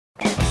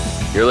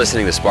You're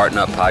listening to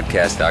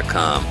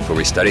SpartanUpPodcast.com, where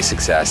we study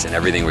success and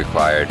everything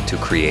required to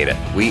create it.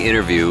 We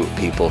interview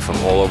people from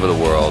all over the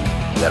world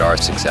that are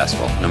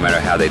successful, no matter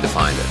how they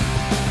defined it.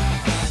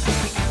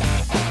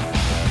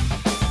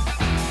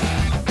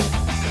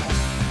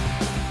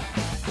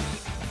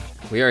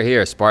 We are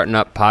here,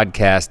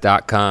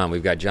 SpartanUpPodcast.com.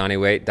 We've got Johnny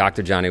Waite,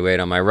 Dr. Johnny Waite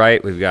on my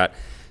right. We've got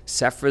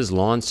Sephra's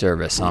Lawn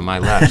Service on my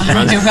left.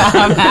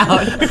 I'm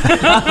out.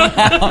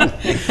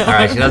 All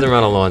right, she doesn't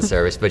run a lawn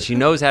service, but she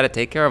knows how to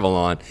take care of a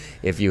lawn.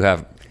 If you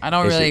have, I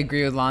don't really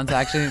agree with lawns.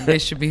 Actually, they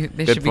should be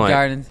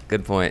gardens.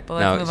 Good point. But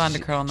let's move on to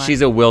Colonel Nye.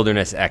 She's a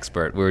wilderness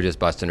expert. We were just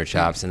busting her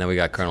chops, and then we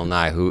got Colonel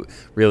Nye, who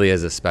really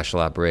is a special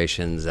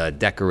operations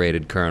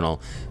decorated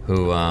colonel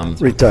who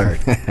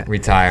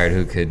retired,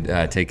 who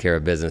could take care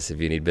of business if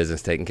you need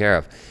business taken care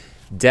of.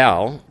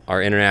 Dell,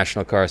 our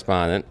international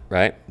correspondent,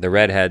 right, the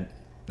redhead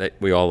that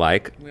we all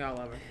like. We all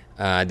love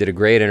her. Did a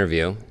great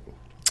interview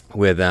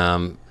with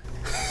Dan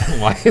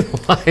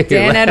Edwards.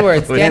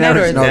 Dan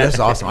Edwards. No, this is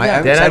awesome. I'm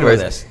Dan excited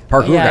Edwards. about this.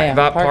 Parkour guy.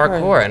 About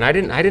parkour, and I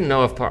didn't know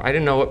what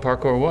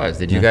parkour was.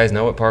 Did you guys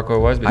know what parkour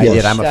was? I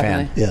did. I'm a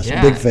Definitely. fan. Yes, Yeah.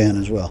 a big fan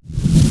as well.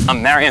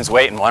 Marion's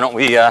waiting. Why don't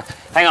we?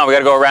 Hang on, we got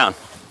to go around.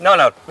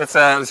 No. Let's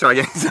try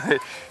again.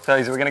 So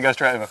we're gonna go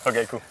straight over.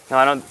 Okay, cool.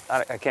 No,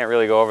 I can't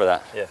really go over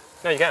that. Yeah.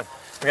 No, you can.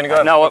 We're gonna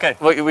go. No, Okay.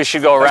 we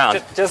should go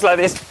around. Just like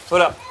this.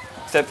 Pull up.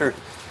 Step through.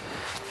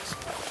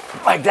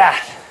 Like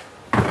that.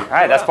 All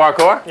right, that's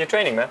parkour. You're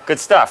training, man. Good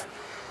stuff.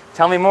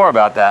 Tell me more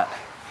about that.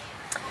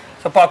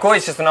 So parkour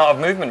is just an art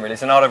of movement, really.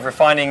 It's an art of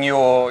refining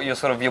your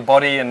sort of your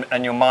body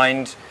and your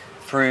mind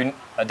through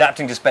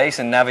adapting to space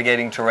and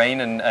navigating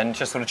terrain and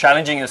just sort of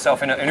challenging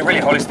yourself in a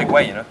really holistic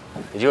way, you know.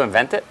 Did you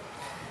invent it?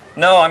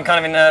 No, I'm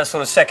kind of in a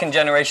sort of second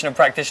generation of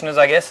practitioners,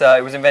 I guess.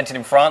 It was invented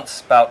in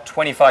France about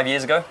 25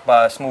 years ago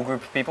by a small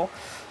group of people.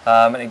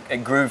 And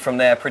it grew from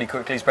there pretty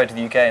quickly, spread to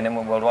the UK, and then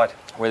went worldwide.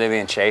 Were they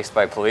being chased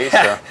by police?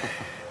 Or?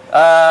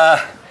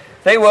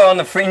 They were on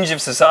the fringe of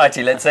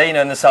society, let's say,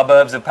 in the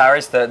suburbs of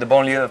Paris, the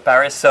banlieue of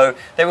Paris. So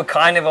they were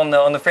kind of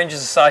on the fringe of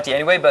society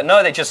anyway. But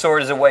no, they just saw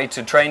it as a way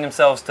to train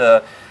themselves,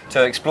 to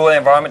explore their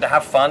environment, to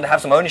have fun, to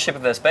have some ownership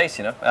of their space,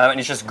 you know. And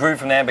it just grew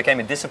from there and became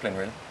a discipline,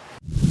 really.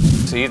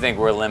 So you think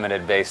we're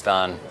limited based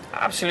on?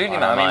 Absolutely,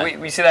 on man. I mean,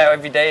 we see that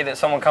every day, that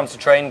someone comes to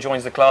train,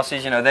 joins the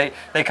classes. You know, they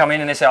come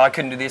in and they say, I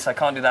couldn't do this, I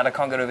can't do that, I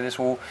can't get over this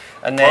wall.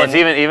 And then, Well, it's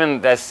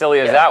even as silly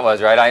as that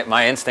was, right?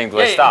 My instinct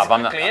was stop.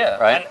 I'm not,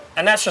 right?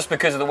 And that's just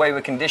because of the way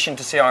we're conditioned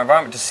to see our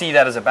environment, to see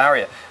that as a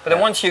barrier. But then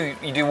once you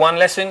do one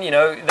lesson, you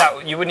know,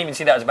 that you wouldn't even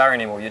see that as a barrier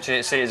anymore. You'd see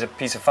it as a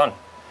piece of fun,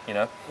 you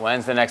know.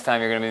 When's the next time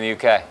you're going to be in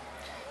the UK?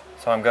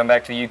 So I'm going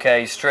back to the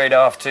UK straight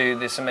after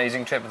this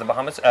amazing trip to the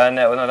Bahamas.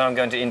 No, I'm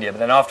going to India. But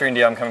then after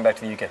India, I'm coming back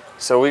to the UK.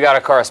 So we got a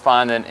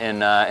correspondent in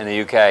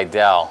the UK,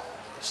 Dell.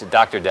 She's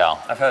Dr.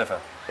 Dell. I've heard of her.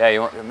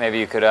 Yeah, maybe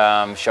you could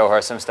show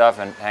her some stuff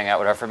and hang out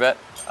with her for a bit.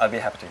 I'd be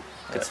happy to.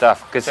 Good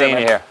stuff. Good seeing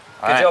you here.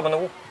 Good job on the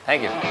wall.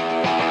 Thank you.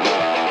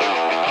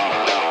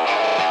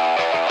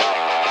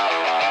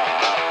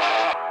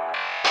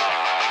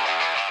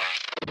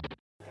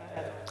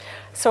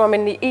 So I'm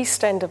in the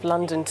East End of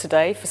London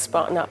today for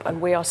Spartan Up,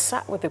 and we are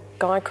sat with a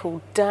guy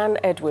called Dan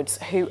Edwards,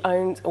 who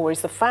owns or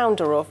is the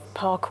founder of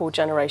Parkour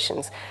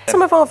Generations.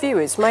 Some of our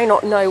viewers may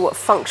not know what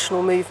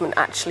functional movement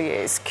actually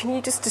is. Can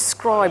you just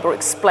describe or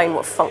explain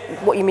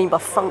what you mean by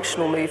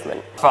functional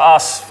movement? For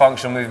us,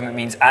 functional movement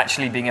means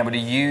actually being able to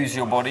use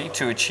your body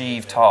to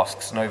achieve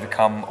tasks and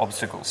overcome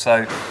obstacles.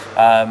 So,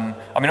 I mean,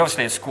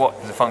 obviously a squat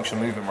is a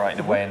functional movement, right,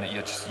 in a way, and that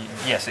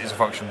yes, it is a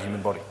functional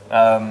human body.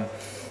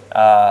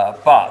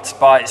 But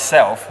by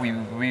itself, we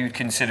would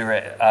consider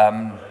it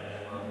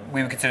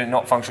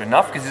not functional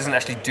enough, because it doesn't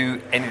actually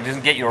it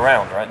doesn't get you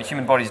around, right? The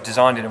human body is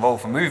designed and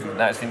evolved for movement.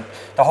 That's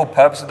the whole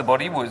purpose of the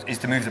body is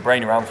to move the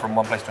brain around from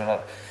one place to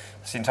another.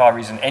 That's the entire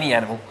reason any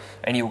animal,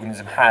 any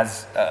organism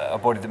has a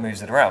body that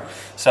moves it around.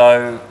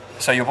 So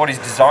your body's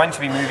designed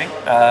to be moving,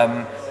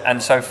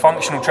 and so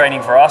functional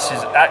training for us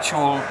is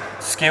actual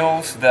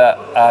skills that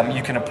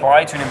you can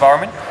apply to an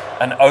environment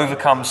and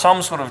overcome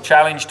some sort of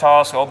challenge,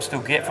 task, or obstacle,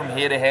 get from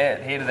here to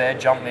there,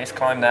 jump this,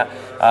 climb that.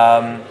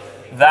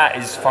 That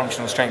is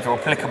functional strength, or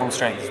applicable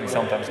strength, as we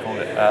sometimes call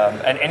it.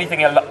 And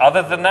anything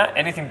other than that,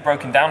 anything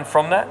broken down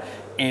from that,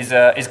 is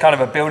kind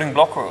of a building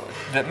block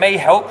that may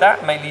help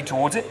that, may lead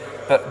towards it,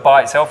 but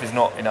by itself is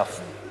not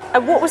enough.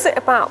 And what was it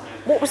about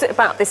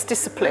this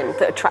discipline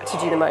that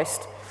attracted you the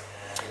most?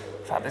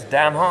 The fact that it's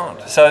damn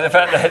hard. So the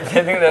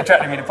thing that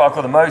attracted me to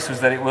parkour the most was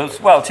that it was,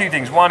 well, two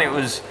things. One, it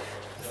was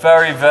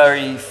very,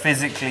 very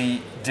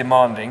physically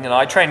demanding, and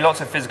I trained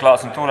lots of physical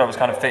arts and thought I was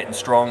kind of fit and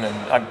strong, and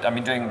I've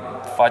been doing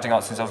fighting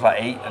arts since I was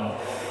like 8,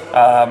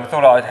 and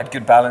thought I had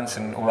good balance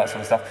and all that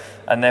sort of stuff.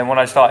 And then when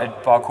I started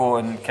parkour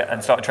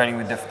and started training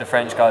with the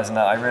French guys and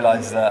that, I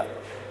realised that,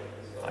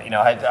 you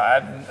know,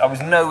 I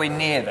was nowhere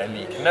near their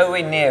league,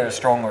 nowhere near as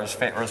strong or as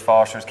fit or as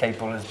fast or as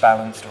capable, as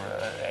balanced or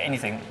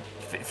anything.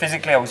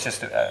 Physically, I was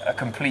just a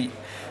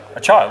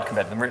child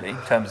compared to them, really,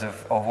 in terms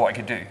of what I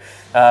could do.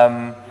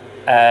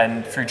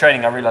 And through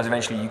training, I realised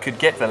eventually you could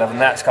get to the level,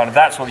 and that's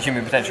what the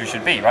human potential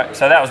should be, right?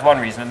 So that was one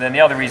reason, and then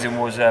the other reason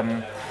was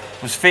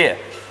fear.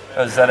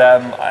 was that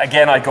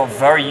again I got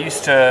very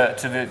used to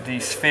the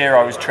sphere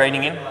I was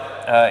training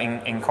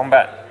in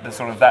combat, the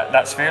sort of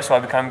that sphere. So I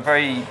became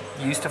very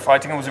used to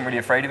fighting. I wasn't really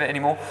afraid of it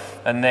anymore.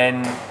 And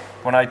then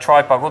when I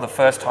tried parkour the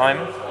first time,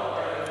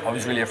 I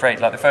was really afraid.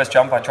 Like the first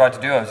jump I tried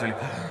to do, I was really,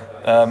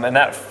 and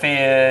that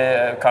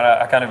fear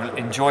I kind of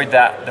enjoyed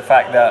that, the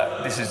fact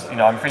that this is,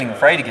 I'm feeling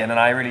afraid again,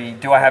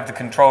 and do I have the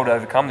control to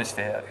overcome this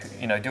fear?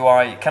 Can I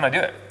do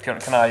it?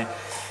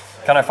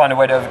 Can I find a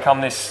way to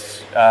overcome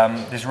this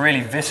this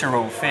really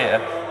visceral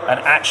fear and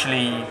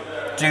actually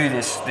do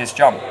this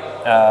jump?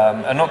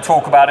 And not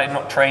talk about it,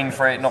 not train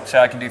for it, not say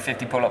I can do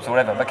 50 pull-ups or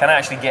whatever, but can I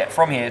actually get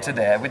from here to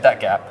there with that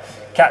gap,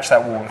 catch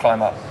that wall and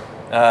climb up?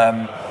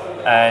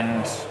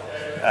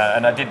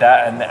 And I did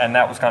that, and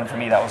that was kind of, for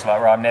me, that was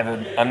like, right,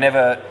 I'm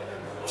never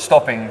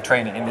stopping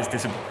training in this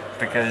discipline,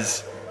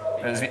 because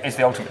it's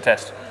the ultimate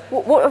test.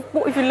 What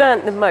have you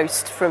learned the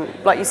most from,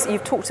 like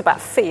you've talked about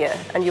fear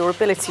and your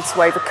ability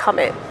to overcome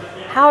it.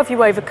 How have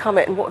you overcome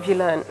it, and what have you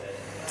learned?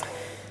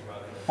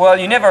 Well,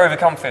 you never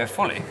overcome fear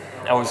fully,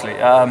 obviously,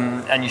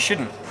 and you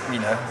shouldn't,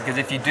 because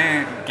if you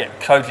do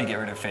totally get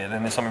rid of fear,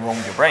 then there's something wrong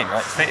with your brain,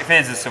 right? Fear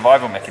is a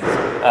survival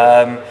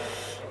mechanism.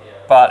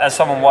 But as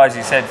someone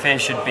wisely said, fear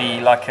should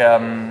be like,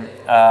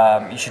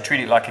 you should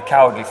treat it like a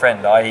cowardly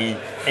friend, i.e.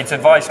 its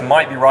advice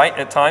might be right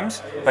at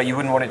times, but you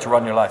wouldn't want it to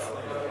run your life.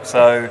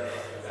 So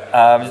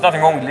there's nothing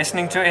wrong with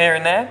listening to it here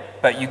and there,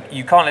 but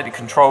you can't let it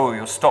control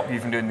you or stop you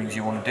from doing things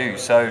you want to do.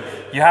 So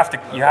you have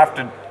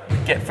to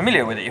get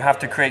familiar with it. You have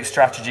to create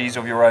strategies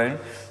of your own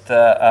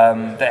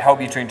that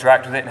help you to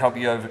interact with it and help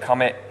you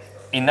overcome it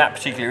in that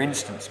particular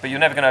instance. But you're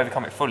never going to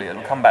overcome it fully.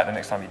 It'll come back the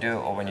next time you do it,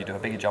 or when you do a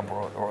bigger jump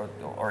or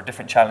a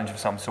different challenge of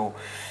some sort.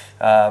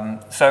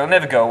 So it'll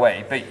never go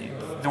away. But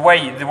the way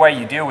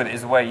you deal with it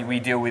is the way we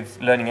deal with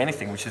learning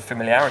anything, which is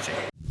familiarity.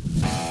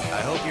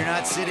 I hope you're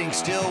not sitting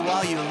still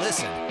while you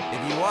listen.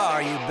 If you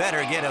are, you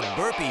better get a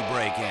burpee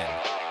break in.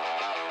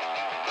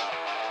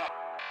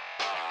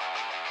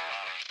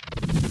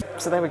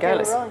 So there we go.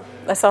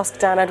 Let's ask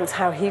Dan Edwards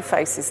how he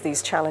faces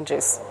these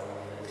challenges.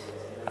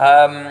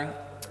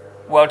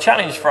 Well,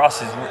 challenge for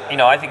us is,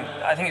 I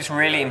think it's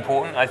really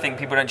important. I think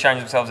people don't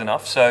challenge themselves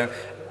enough. So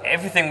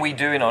everything we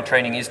do in our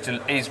training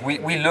is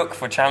we look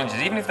for challenges,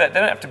 even if they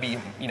don't have to be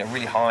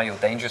really high or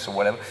dangerous or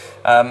whatever.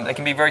 They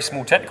can be very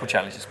small technical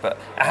challenges, but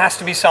it has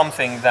to be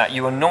something that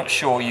you are not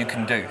sure you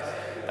can do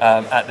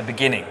at the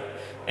beginning.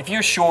 If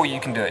you're sure you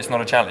can do it, it's not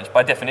a challenge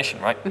by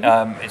definition, right?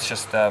 Mm-hmm. It's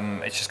just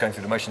going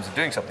through the motions of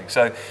doing something.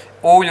 So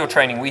all your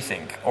training, we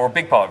think, or a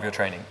big part of your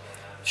training,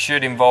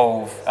 should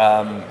involve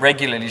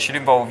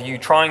you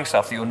trying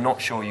stuff that you're not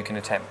sure you can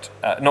attempt,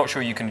 not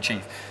sure you can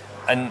achieve.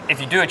 And if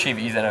you do achieve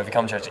it, you then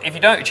overcome challenges. If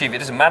you don't achieve it, it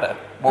doesn't matter.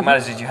 What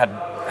matters is you had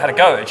a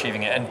go at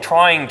achieving it, and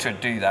trying to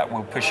do that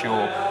will push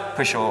your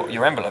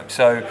envelope.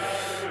 So,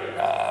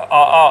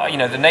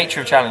 the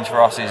nature of challenge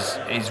for us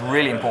is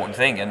really important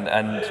thing,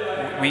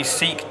 and we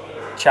seek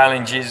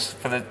challenges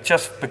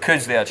just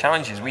because they are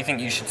challenges. We think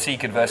you should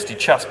seek adversity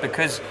just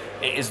because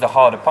it is the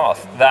harder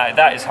path.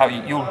 That is how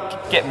you'll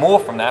get more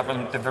from that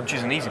than from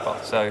choosing the easy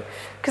path. So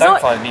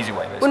don't find an easy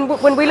way.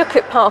 When we look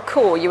at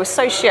parkour, you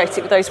associate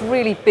it with those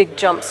really big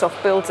jumps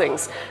off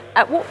buildings.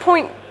 At what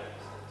point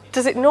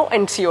does it not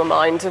enter your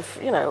mind of,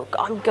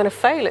 I'm going to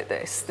fail at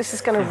this. This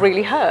is going to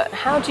really hurt.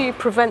 How do you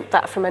prevent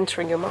that from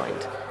entering your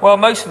mind? Well,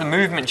 most of the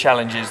movement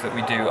challenges that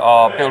we do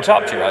are built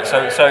up to, right?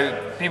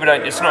 So people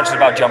don't. It's not just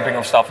about jumping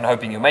off stuff and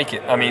hoping you'll make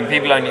it. I mean,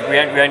 we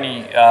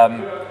only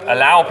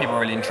allow people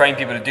really and train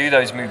people to do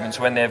those movements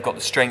when they've got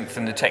the strength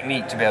and the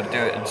technique to be able to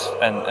do it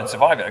and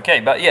survive it.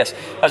 Okay, but yes,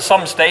 at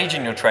some stage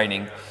in your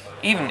training,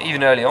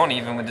 even early on,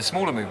 even with the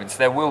smaller movements,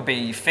 there will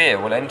be fear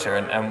will enter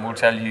and will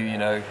tell you,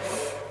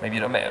 maybe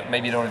you don't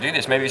want to do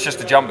this. Maybe it's just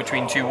a jump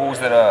between two walls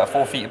that are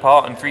 4 feet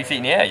apart and 3 feet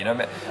in the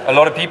air. A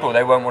lot of people,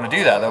 they won't want to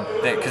do that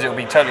because it will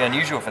be totally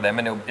unusual for them,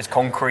 and it's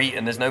concrete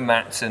and there's no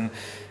mats, and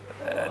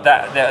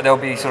they'll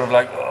be sort of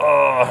like,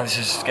 oh, this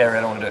is scary,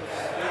 I don't want to do it.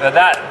 But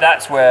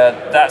that's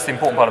the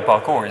important part of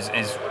parkour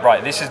is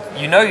right. This is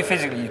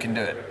physically you can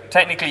do it.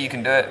 Technically you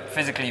can do it.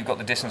 Physically you've got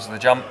the distance of the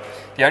jump.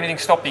 The only thing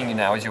stopping you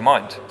now is your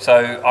mind.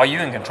 So are you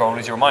in control?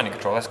 Is your mind in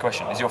control? That's the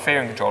question. Is your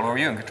fear in control, or are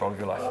you in control of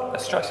your life?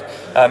 That's the choice.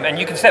 And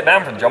you can step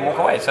down from the jump, walk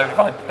away. It's totally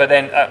fine. But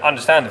then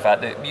understand the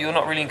fact that you're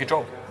not really in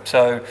control.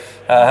 So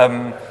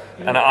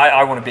and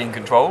I want to be in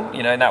control.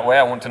 In that way,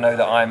 I want to know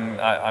that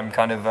I'm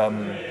kind of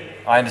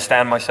I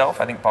understand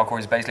myself. I think parkour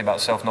is basically about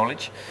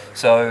self-knowledge.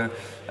 So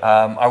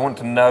I want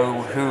to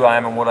know who I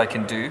am and what I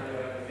can do.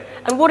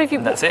 And what have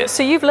you? That's it.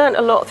 So you've learned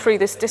a lot through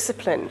this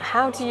discipline.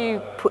 How do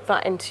you put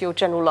that into your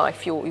general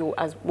life? You're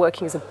as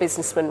working as a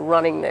businessman,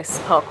 running this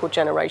Parkour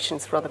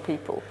Generations for other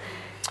people.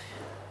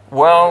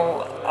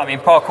 Well, I mean,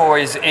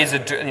 parkour is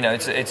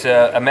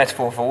a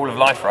metaphor for all of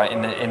life, right?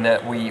 In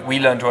that we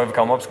learn to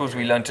overcome obstacles.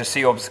 We learn to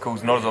see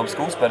obstacles not as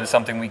obstacles, but as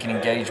something we can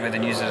engage with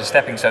and use as a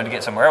stepping stone to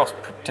get somewhere else,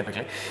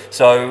 typically.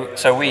 So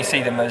we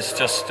see them as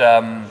just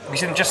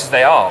as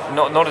they are.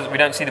 We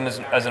don't see them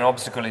as an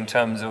obstacle in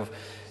terms of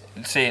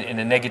see it in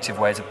a negative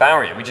way as a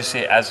barrier. We just see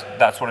it as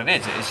that's what it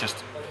is. It's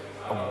just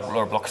a wall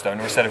or a block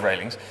stone or a set of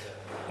railings.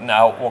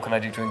 now what can I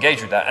do to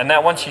engage with that? And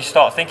now once you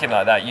start thinking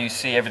like that, you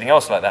see everything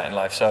else like that in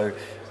life. So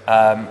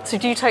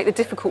do you take the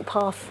difficult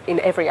path in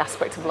every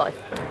aspect of life?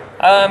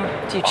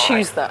 Do you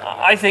choose that?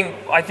 I think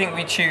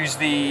we choose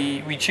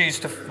the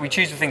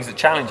things that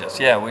challenge us.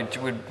 Yeah,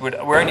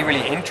 we're only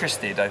really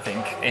interested, I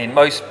think, in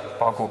most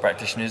parkour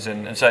practitioners,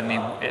 and certainly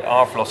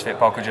our philosophy at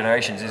Parkour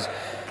Generations is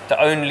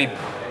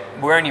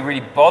we're only really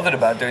bothered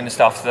about doing the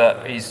stuff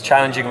that is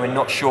challenging and we're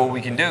not sure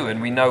we can do,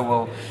 and we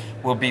know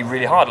will be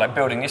really hard. Like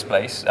building this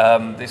place,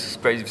 this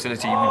crazy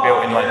facility we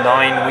built in like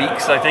 9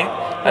 weeks, I think,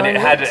 and it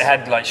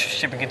had like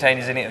shipping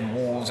containers in it and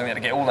walls, and we had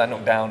to get all that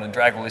knocked down and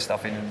drag all this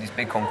stuff in these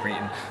big concrete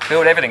and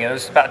build everything. And it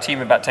was about a team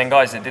of about 10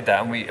 guys that did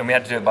that, and we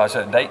had to do it by a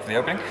certain date for the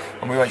opening,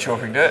 and we weren't sure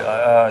if we could do it.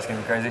 It's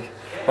going to be crazy.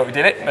 But we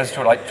did it. It was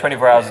sort of like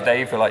 24 hours a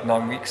day for like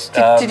 9 weeks.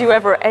 Did you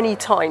ever at any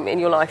time in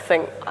your life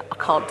think, I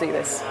can't do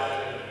this?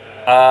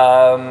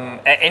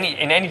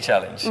 In any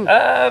challenge?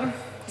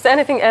 Is there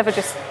anything ever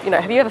just,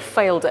 have you ever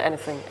failed at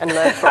anything and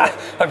learned from it?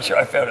 I'm sure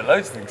I failed at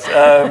loads of things.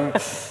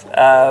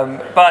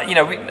 But,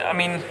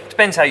 it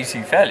depends how you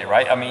see failure,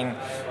 right? I mean,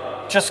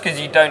 just because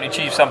you don't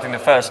achieve something the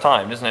first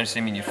time doesn't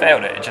necessarily mean you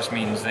failed it. It just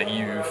means that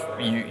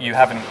you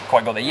haven't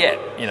quite got there yet,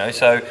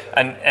 So,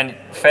 and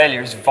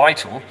failure is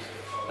vital.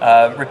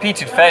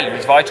 Repeated failure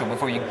is vital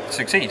before you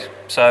succeed.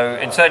 So,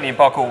 and certainly in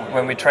parkour,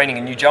 when we're training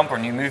a new jump or a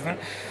new movement,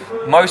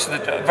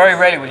 very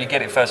rarely will you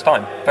get it first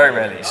time. Very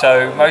rarely.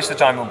 So most of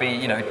the time will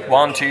be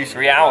 1, 2,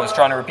 3 hours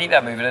trying to repeat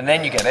that movement, and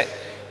then you get it,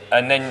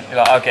 and then you're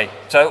like, okay.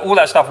 So all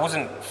that stuff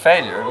wasn't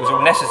failure; it was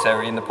all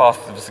necessary in the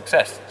path of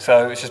success.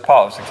 So it's just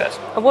part of success.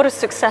 And what does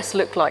success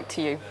look like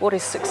to you? What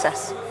is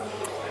success?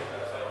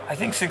 I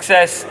think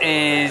success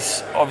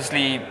is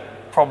obviously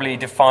probably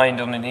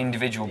defined on an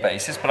individual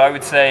basis, but I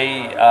would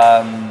say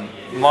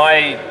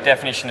my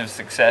definition of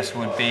success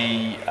would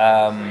be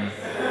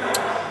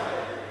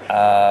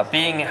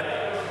being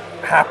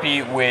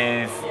happy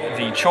with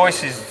the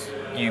choices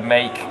you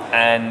make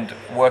and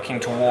working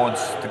towards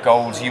the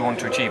goals you want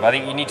to achieve. I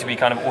think you need to be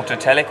kind of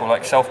autotelic or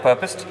like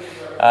self-purposed.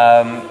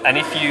 And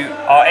if you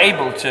are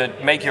able to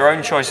make your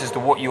own choices to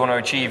what you want to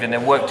achieve and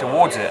then work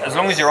towards it, as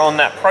long as you're on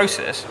that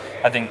process,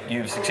 I think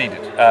you've succeeded.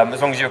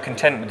 As long as you're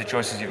content with the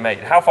choices you've made.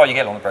 How far you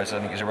get along the process, I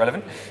think, is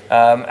irrelevant.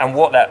 And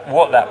what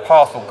that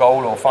path or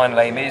goal or final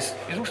aim is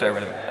also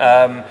irrelevant.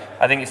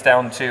 I think it's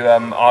down to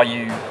are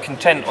you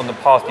content on the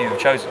path you have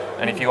chosen?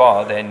 And if you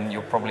are, then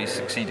you're probably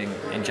succeeding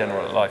in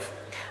general at life.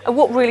 And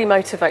what really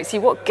motivates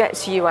you? What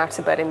gets you out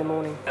of bed in the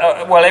morning?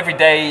 Well, every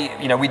day,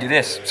 we do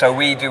this, so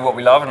we do what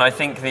we love, and I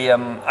think the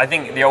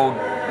old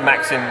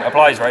maxim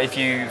applies, right? If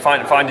you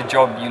find a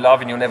job you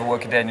love, and you'll never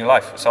work a day in your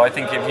life. So I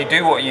think if you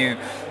do what you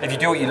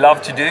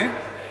love to do,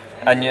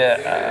 and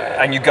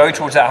you go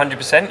towards that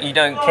 100%, you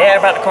don't care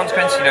about the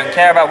consequence, you don't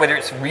care about whether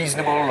it's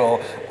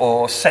reasonable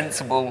or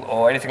sensible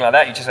or anything like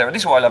that. You just say, well,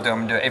 this is what I love doing,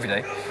 I'm going to do it every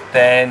day.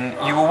 Then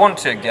you will want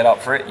to get up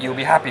for it, you'll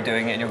be happy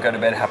doing it, and you'll go to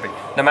bed happy.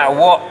 No matter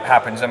what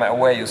happens, no matter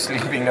where you're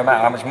sleeping, no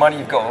matter how much money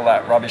you've got, all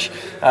that rubbish,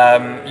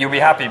 you'll be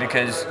happy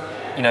because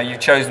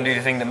you've chosen to do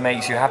the thing that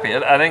makes you happy.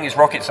 I think it's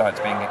rocket science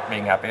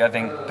being happy. I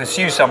think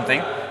pursue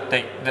something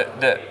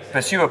that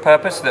pursue a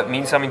purpose that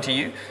means something to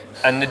you,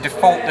 and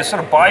the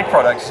sort of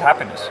byproduct is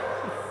happiness.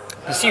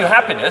 Pursue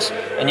happiness,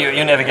 and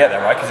you'll never get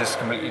there, right? Because it's a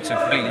completely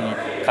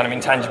kind of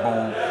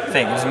intangible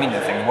thing. It doesn't mean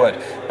anything, the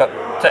word. But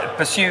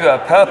pursue a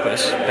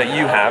purpose that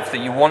you have, that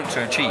you want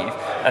to achieve,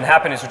 and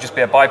happiness will just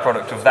be a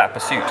byproduct of that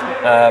pursuit.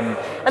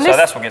 So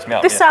that's what gets me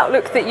up. This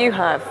outlook that you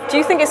have, do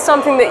you think it's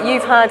something that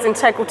you've had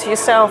integral to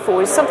yourself,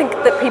 or is something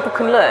that people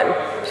can learn?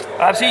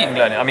 Absolutely, you can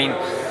learn it. I mean,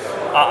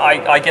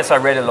 I guess I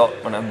read a lot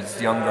when I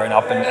was young, growing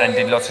up, and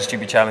did lots of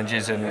stupid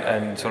challenges,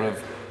 and sort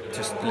of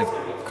just lived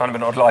kind of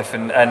an odd life,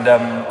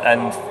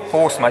 and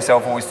forced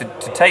myself always to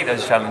take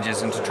those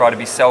challenges and to try to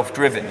be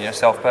self-driven,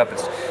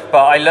 self-purposed.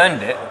 But I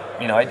learned it.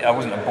 I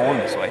wasn't born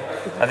this way.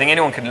 I think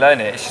anyone can learn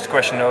it. It's just a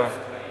question of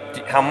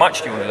how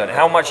much do you want to learn it?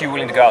 How much are you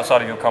willing to go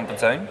outside of your comfort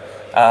zone?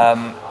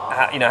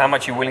 How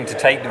much you're willing to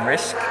take the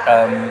risk?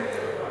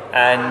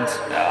 And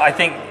I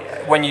think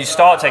when you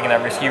start taking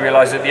that risk, you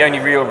realise that the only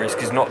real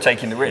risk is not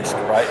taking the risk,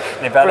 right?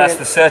 In fact, that's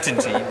the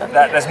certainty.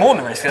 That's more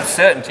than the risk. That's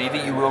certainty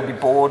that you will be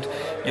bored.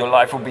 Your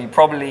life will be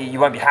you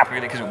won't be happy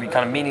with it because it will be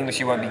kind of meaningless.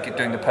 You won't be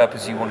doing the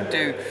purpose you want to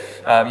do.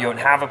 You won't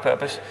have a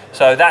purpose.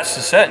 So that's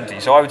the certainty.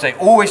 So I would say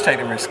always take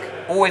the risk.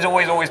 Always,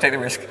 always, always take the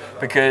risk,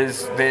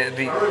 because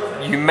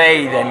you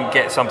may then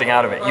get something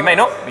out of it. You may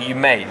not, but you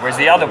may. Whereas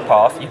the other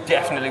path, you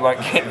definitely won't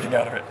get anything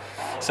out of it.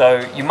 So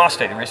you must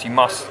take the risk. You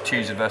must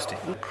choose adversity.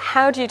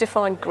 How do you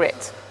define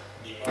grit?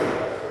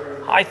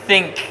 I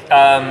think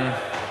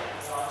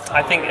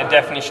a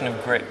definition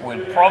of grit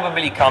would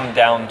probably come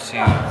down to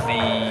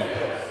the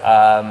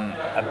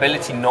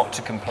ability not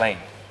to complain.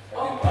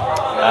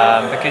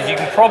 Because you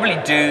can probably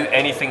do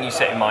anything you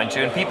set your mind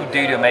to, and people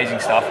do amazing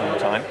stuff all the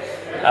time.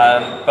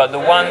 But the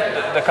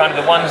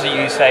ones that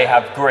you say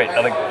have grit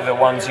are the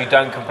ones who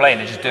don't complain.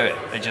 They just do it.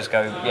 They just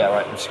go, yeah,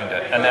 right, I'm just going to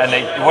do it. And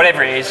they,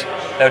 whatever it is,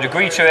 they'll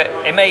agree to it.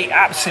 It may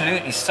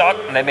absolutely suck,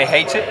 and they may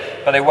hate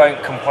it, but they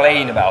won't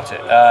complain about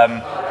it.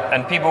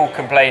 and people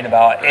complain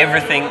about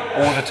everything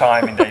all the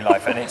time in daily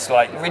life, and it's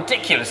like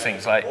ridiculous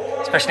things, like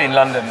especially in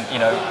London.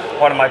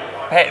 One of my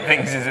pet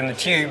things is in the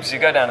tubes. You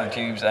go down to the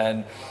tubes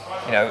and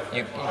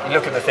you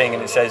look at the thing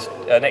and it says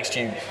next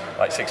tube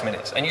like 6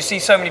 minutes, and you see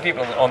so many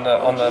people on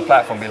the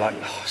platform be like,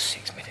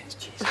 6 minutes,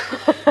 Jesus.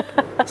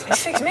 It's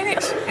 6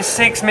 minutes. It's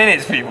 6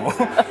 minutes, people.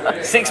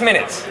 6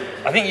 minutes.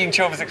 I think you can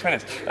chill for 6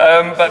 minutes.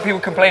 But people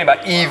complain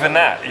about even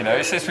that.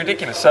 It's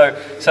ridiculous.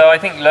 So I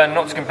think learn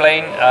not to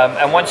complain.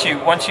 And once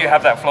you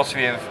have that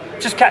philosophy of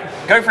just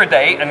go for a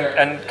day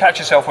and catch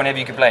yourself whenever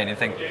you complain and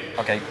think,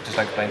 okay, just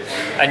don't complain.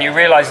 And you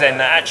realise then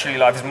that actually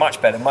life is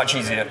much better, much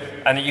easier,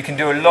 and that you can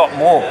do a lot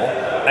more,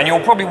 and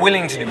you're probably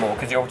willing to do more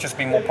because you'll just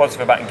be more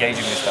positive about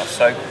engaging with stuff.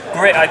 So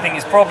grit, I think,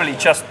 is probably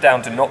just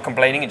down to not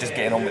complaining and just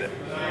getting on with it.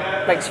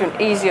 Makes you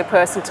an easier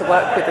person to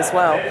work with as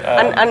well.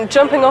 And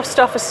jumping off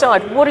stuff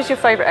aside, what is your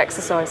favourite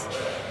exercise?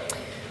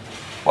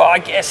 Well, I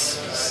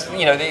guess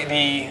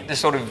the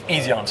sort of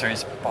easy answer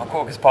is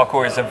parkour, because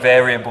parkour is a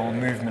variable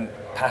movement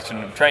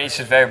pattern of training. It's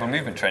just variable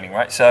movement training,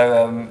 right?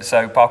 So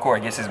parkour, I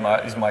guess, is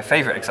my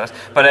favourite exercise.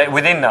 But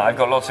within that, I've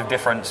got lots of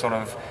different sort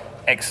of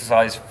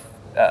exercise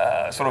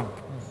sort of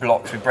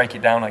blocks. We break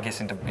it down, I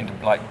guess, into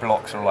like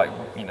blocks, or like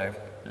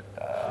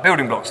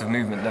building blocks of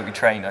movement that we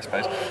train, I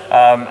suppose.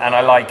 And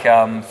I like,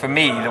 for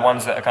me, the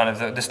ones that are kind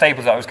of the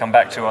staples that I always come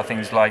back to are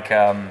things like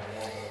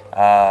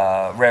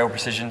rail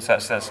precision. So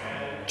that's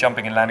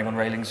jumping and landing on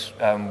railings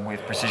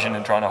with precision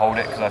and trying to hold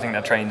it, because I think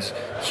that trains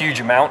a huge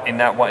amount in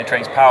that one. It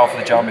trains power for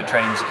the jump, it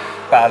trains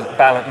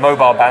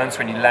mobile balance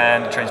when you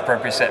land, it trains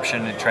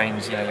proprioception, it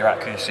trains your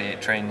accuracy,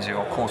 it trains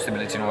your core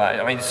stability and all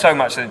that. I mean, there's so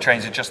much that it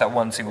trains in just that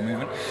one single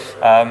movement.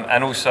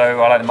 And also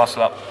I like the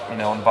muscle up on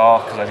the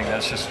bar, because I think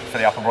that's just, for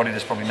the upper body,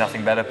 there's probably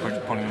nothing better.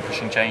 Pulling and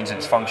pushing chains,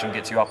 its function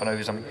gets you up and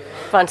over something.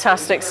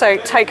 Fantastic. So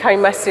take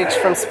home message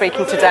from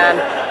speaking to Dan: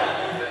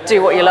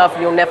 do what you love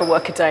and you'll never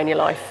work a day in your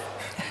life.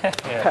 Yeah,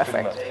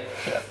 perfect.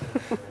 Yeah.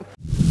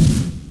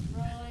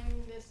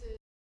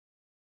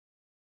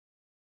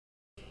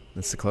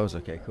 That's the close.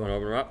 Okay, You want to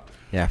open her up?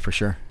 Yeah, for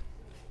sure.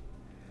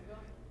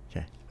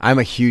 Okay. I'm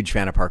a huge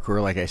fan of parkour,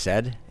 like I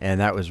said, and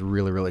that was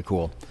really, really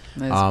cool.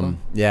 That is cool.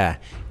 Yeah.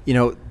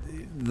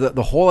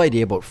 The whole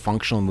idea about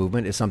functional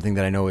movement is something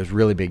that I know is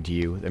really big to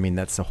you. I mean,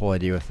 that's the whole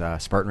idea with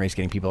Spartan Race,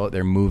 getting people out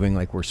there moving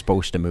like we're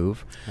supposed to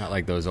move. Not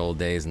like those old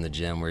days in the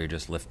gym where you're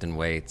just lifting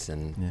weights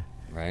and,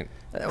 right?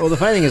 Well, the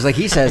funny thing is, like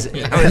he says,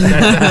 but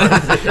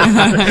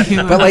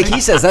like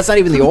he says, that's not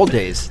even the old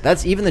days.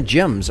 That's even the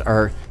gyms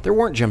are. There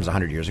weren't gyms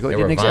 100 years ago. It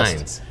didn't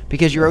exist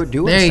because you're out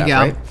doing there stuff, you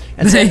go. right?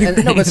 And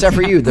no, but Steph,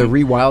 for you, the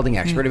rewilding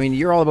expert. I mean,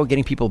 you're all about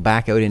getting people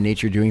back out in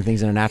nature, doing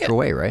things in a natural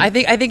way, right? I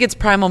think it's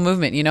primal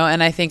movement,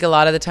 and I think a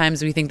lot of the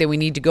times we think that we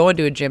need to go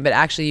into a gym, but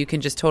actually you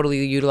can just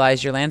totally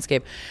utilize your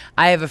landscape.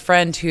 I have a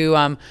friend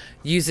who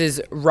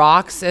uses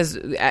rocks as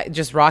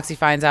just rocks he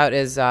finds out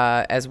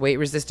as weight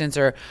resistance,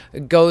 or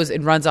goes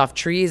and runs off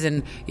trees.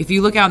 And if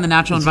you look out in the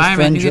natural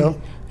environment,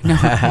 no,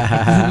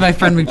 my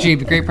friend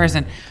McGee, a great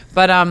person.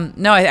 But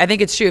no, I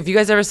think it's true. If you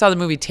guys ever saw the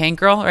movie Tank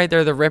Girl, right?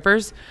 They're the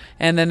Rippers,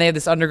 and then they have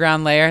this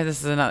underground layer.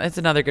 It's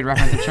another good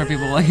reference. I'm sure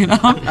people will,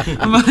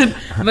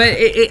 But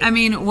I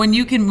mean, when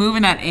you can move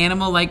in that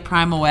animal-like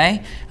primal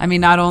way, I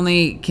mean, not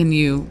only can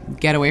you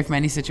get away from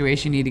any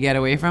situation you need to get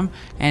away from,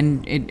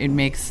 and it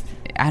makes,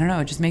 I don't know,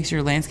 it just makes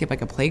your landscape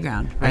like a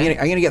playground. Right?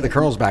 I'm gonna get the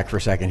Colonels back for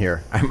a second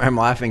here. I'm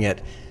laughing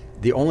at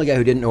the only guy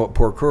who didn't know what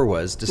parkour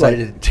was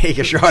decided to take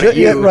a shot at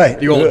you,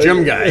 the old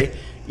gym guy.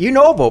 You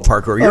know about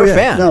parkour. You're a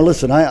fan. No,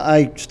 listen,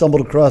 I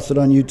stumbled across it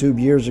on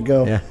YouTube years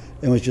ago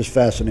and was just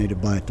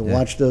fascinated by it, to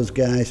watch those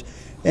guys.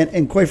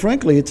 And quite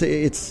frankly,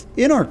 it's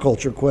in our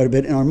culture quite a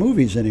bit, in our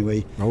movies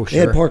anyway. Oh, sure.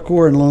 They had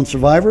parkour in Lone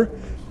Survivor.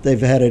 They've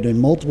had it in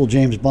multiple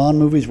James Bond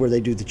movies where they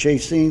do the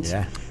chase scenes.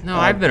 Yeah. No,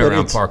 I've been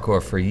around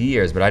parkour for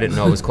years, but I didn't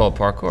know it was called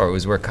parkour. It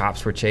was where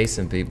cops were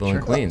chasing people in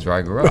Queens, where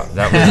I grew up.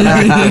 That was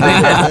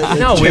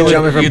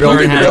jumping from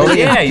building to building.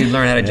 Yeah, you'd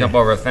learn how to jump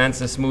over a fence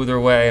a smoother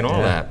way and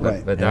all that.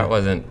 But that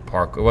wasn't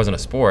parkour. It wasn't a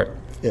sport.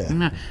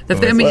 Yeah.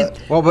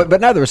 But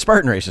now there was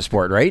Spartan Race a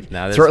sport, right?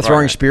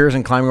 Throwing spears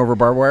and climbing over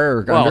barbed wire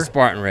or under?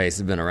 Spartan Race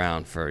has been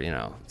around for,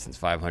 since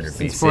 500 BC.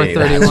 Since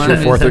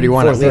 431.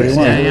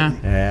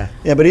 431.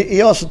 Yeah, but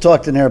he also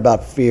talked in there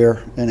about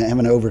fear and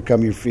having to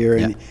overcome your fear.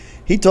 And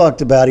he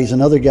talked about, he's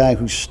another guy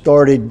who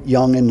started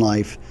young in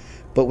life,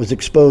 but was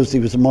exposed. He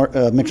was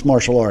a mixed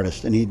martial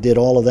artist, and he did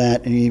all of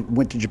that, and he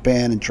went to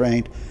Japan and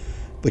trained,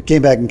 but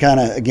came back and kind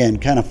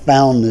of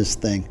found this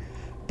thing.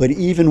 But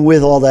even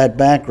with all that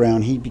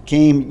background, he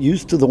became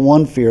used to the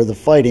one fear, the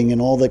fighting, and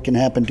all that can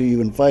happen to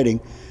you in fighting.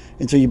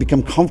 And so you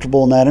become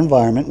comfortable in that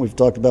environment. We've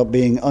talked about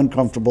being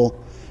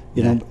uncomfortable,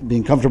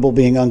 being comfortable,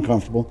 being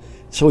uncomfortable.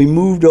 So he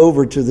moved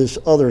over to this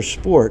other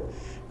sport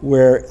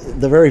where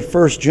the very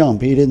first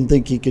jump, he didn't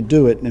think he could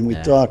do it. And we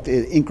talked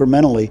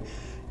incrementally,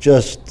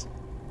 just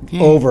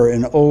over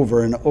and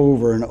over and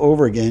over and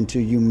over again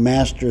until you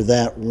master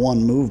that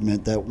one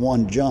movement, that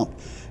one jump,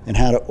 and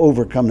how to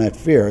overcome that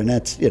fear. And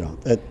that's,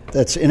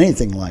 that's in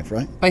anything in life,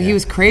 right? But he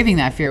was craving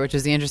that fear, which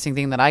is the interesting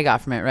thing that I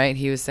got from it, right?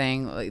 He was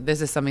saying, like,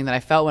 this is something that I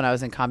felt when I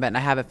was in combat, and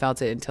I haven't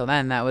felt it until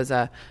then. That was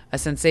a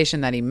sensation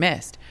that he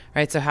missed,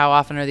 right? So how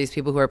often are these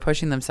people who are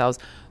pushing themselves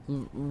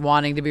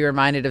wanting to be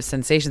reminded of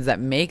sensations that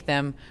make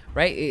them,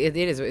 right?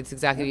 It's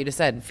exactly what you just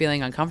said,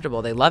 feeling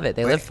uncomfortable. They love it.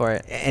 They live for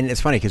it. And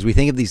it's funny because we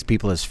think of these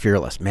people as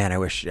fearless. Man, I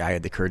wish I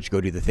had the courage to go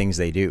do the things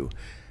they do.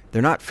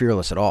 They're not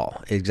fearless at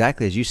all.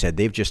 Exactly as you said,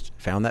 they've just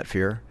found that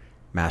fear,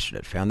 mastered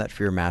it, found that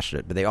fear,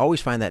 mastered it. But they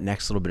always find that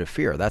next little bit of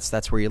fear.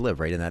 That's where you live,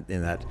 right?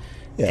 In that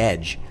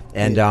edge.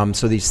 And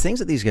so these things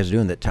that these guys are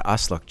doing that to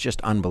us look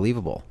just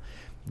unbelievable.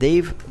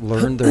 They've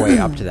learned their way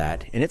up to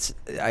that. And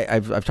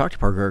I've talked to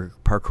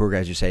parkour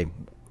guys who say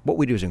what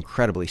we do is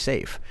incredibly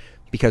safe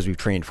because we've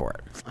trained for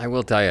it. I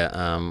will tell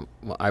you,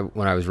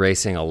 when I was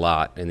racing a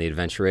lot in the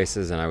adventure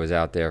races, and I was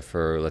out there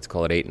for, let's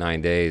call it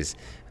 8-9 days,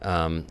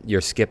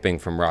 you're skipping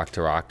from rock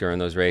to rock during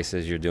those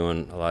races. You're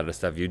doing a lot of the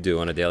stuff you do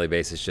on a daily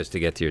basis just to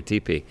get to your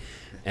TP.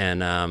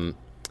 And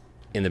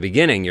in the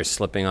beginning, you're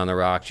slipping on the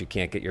rocks. You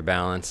can't get your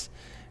balance.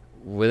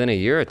 Within a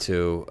year or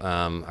two,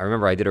 I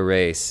remember I did a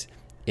race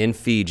in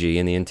Fiji,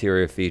 in the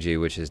interior of Fiji,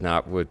 which is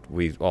not what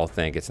we all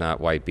think. It's not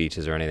white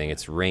beaches or anything.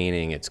 It's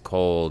raining, it's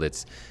cold,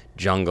 it's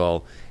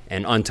jungle,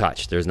 and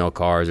untouched. There's no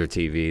cars or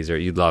TVs, or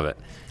you'd love it.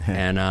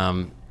 And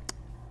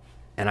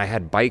I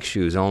had bike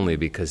shoes only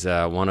because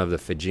one of the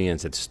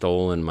Fijians had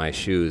stolen my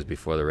shoes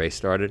before the race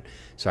started.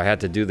 So I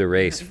had to do the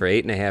race for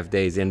 8.5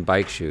 days in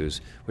bike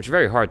shoes, which are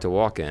very hard to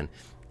walk in.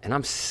 And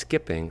I'm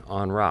skipping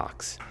on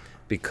rocks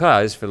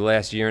because for the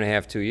last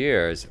 1.5 to 2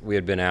 years, we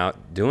had been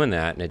out doing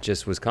that, and it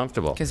just was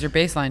comfortable. Because your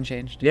baseline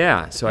changed.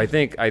 Yeah. So I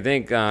think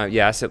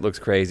yes, it looks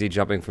crazy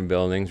jumping from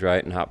buildings,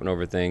 right, and hopping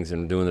over things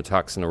and doing the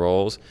tucks and the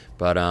rolls.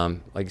 But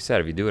like you said,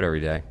 if you do it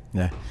every day.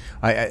 Yeah.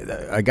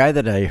 A guy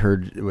that I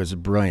heard was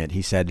brilliant.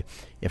 He said,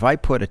 if I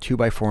put a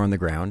 2x4 on the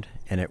ground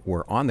and it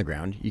were on the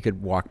ground, you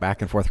could walk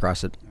back and forth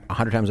across it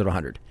 100 times out of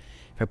 100.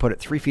 If I put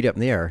it 3 feet up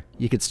in the air,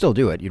 you could still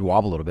do it. You'd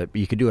wobble a little bit,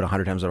 but you could do it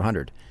 100 times out of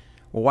 100.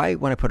 Well, why,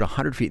 when I put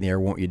 100 feet in the air,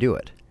 won't you do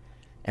it?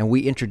 And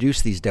we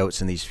introduce these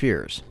doubts and these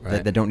fears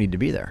that don't need to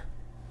be there.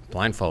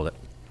 Blindfold it.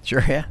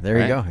 Sure, yeah, there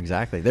you go,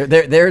 exactly.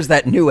 There's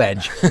that new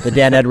edge that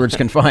Dan Edwards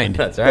can find.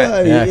 That's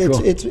right.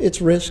 Cool. It's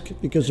risk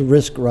because the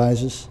risk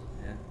rises.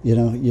 Yeah. You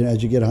know,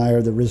 as you get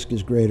higher, the risk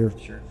is greater.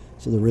 Sure.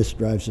 So the risk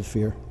drives the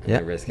fear.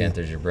 Yeah. The risk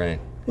enters your brain.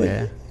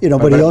 But,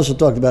 but he also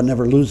talked about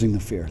never losing the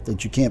fear,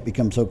 that you can't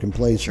become so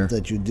complacent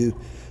that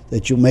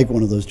you'll make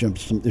one of those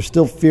jumps. There's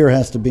still fear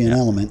has to be an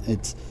element.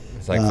 It's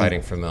like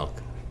fighting for milk.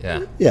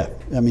 Yeah. Yeah.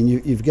 I mean,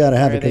 you've got to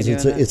have it because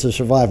it's a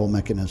survival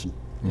mechanism.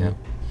 Yeah.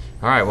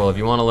 All right. Well, if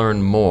you want to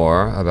learn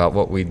more about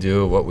what we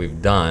do, what we've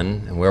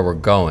done, and where we're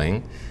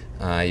going,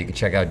 you can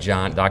check out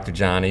Dr.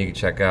 Johnny. You can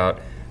check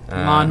out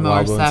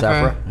Lawnmower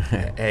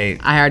Sephra. Hey,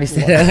 I already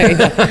said it.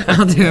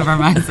 I'll do it for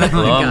myself.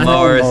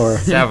 Lawnmower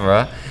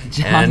Sephra.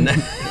 And the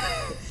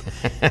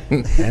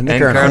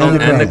Colonel.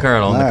 The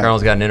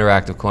Colonel's got an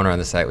interactive corner on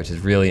the site, which is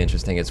really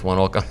interesting. It's won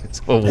all kinds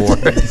of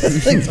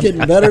awards. It's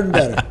getting better and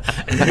better.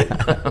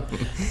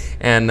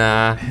 And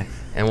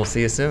we'll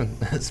see you soon.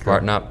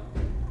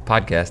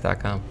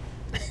 SpartanUpPodcast.com.